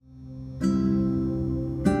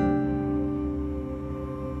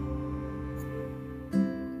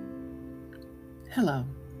Hello,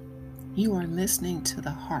 you are listening to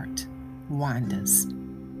The Heart Wandas,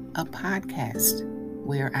 a podcast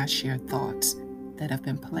where I share thoughts that have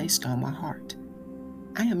been placed on my heart.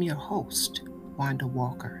 I am your host, Wanda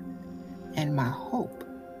Walker, and my hope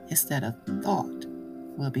is that a thought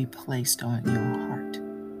will be placed on your heart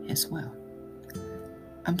as well.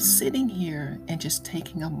 I'm sitting here and just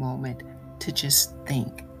taking a moment to just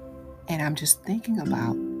think, and I'm just thinking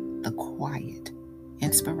about the quiet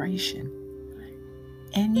inspiration.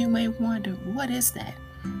 And you may wonder, what is that?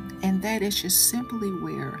 And that is just simply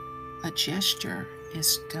where a gesture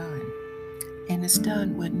is done. And it's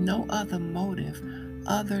done with no other motive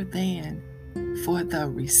other than for the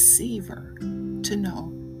receiver to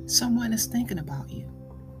know someone is thinking about you.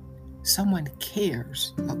 Someone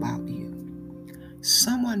cares about you.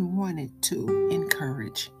 Someone wanted to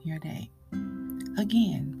encourage your day.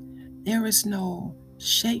 Again, there is no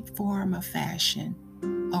shape, form, or fashion,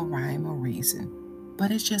 or rhyme or reason, but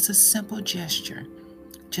it's just a simple gesture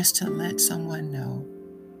just to let someone know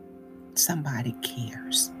somebody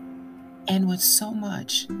cares. And with so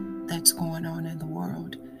much that's going on in the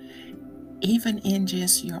world, even in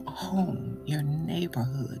just your home, your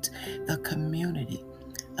neighborhood, the community,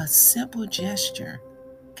 a simple gesture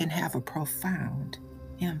can have a profound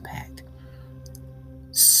impact.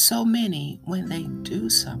 So many, when they do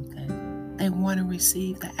something, they want to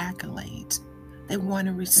receive the accolades. They want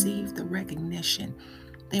to receive the recognition.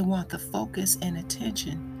 They want the focus and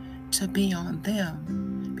attention to be on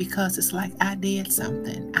them because it's like, I did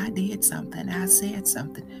something, I said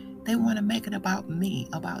something. They want to make it about me,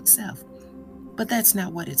 about self. But that's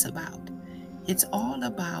not what it's about. It's all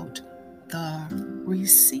about the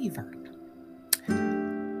receiver.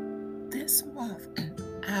 This month,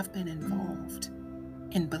 I've been involved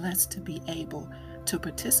and blessed to be able to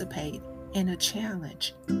participate in a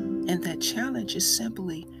challenge. And that challenge is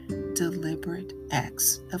simply deliberate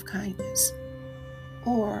acts of kindness.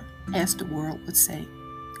 Or, as the world would say,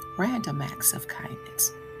 random acts of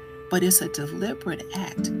kindness. But it's a deliberate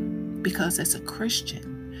act because as a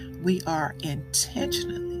Christian, we are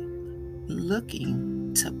intentionally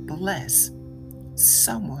looking to bless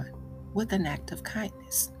someone with an act of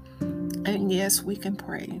kindness. And yes, we can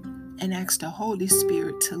pray and ask the Holy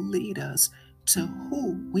Spirit to lead us to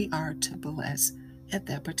who we are to bless at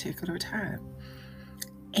that particular time.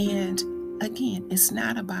 And again, it's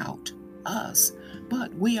not about us,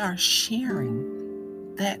 but we are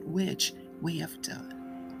sharing that which we have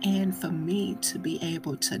done. And for me to be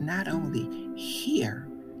able to not only hear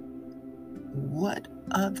what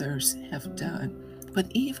others have done, but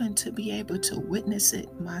even to be able to witness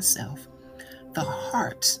it myself, the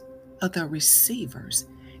hearts of the receivers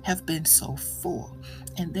have been so full,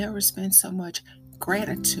 and there has been so much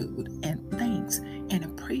gratitude and thanks and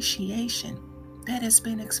appreciation that has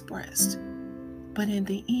been expressed. But in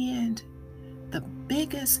the end, the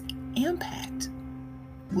biggest impact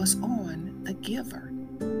was on the giver,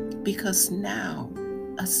 because now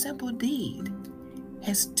a simple deed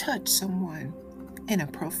has touched someone in a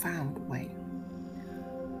profound way.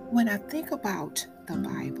 When I think about the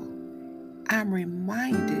Bible, I'm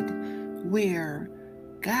reminded where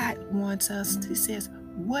God wants us to, says,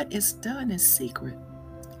 what is done in secret,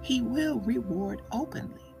 He will reward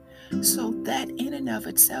openly. So that in and of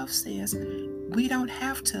itself says we don't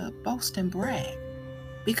have to boast and brag,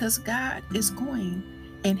 because God is going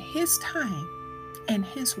in His time and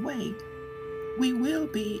His way. We will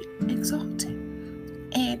be exalted,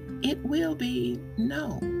 and it will be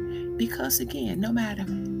known, because again, no matter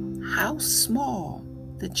how small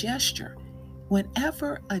the gesture,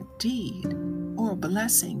 whenever a deed or a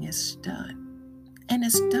blessing is done, and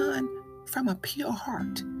it's done from a pure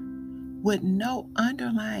heart, with no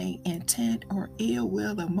underlying intent or ill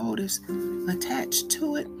will or motives attached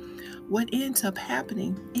to it, what ends up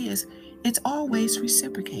happening is it's always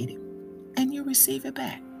reciprocated, and you receive it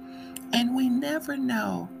back. And we never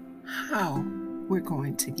know how we're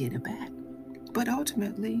going to get it back, but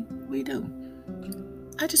ultimately we do.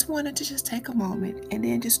 I just wanted to just take a moment and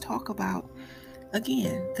then just talk about,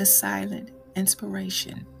 again, the silent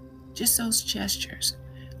inspiration, just those gestures,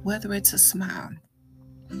 whether it's a smile,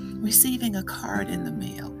 receiving a card in the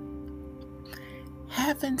mail,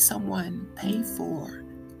 having someone pay for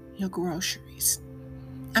your groceries.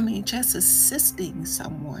 I mean, just assisting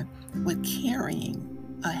someone with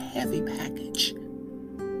carrying a heavy package,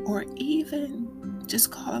 or even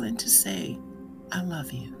just calling to say, I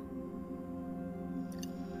love you.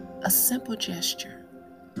 A simple gesture,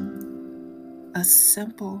 a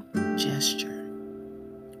simple gesture,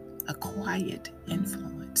 a quiet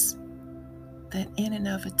influence that in and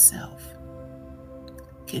of itself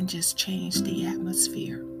can just change the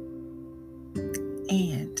atmosphere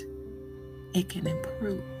and it can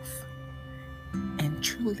improve and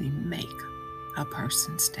truly make a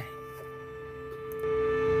person's day.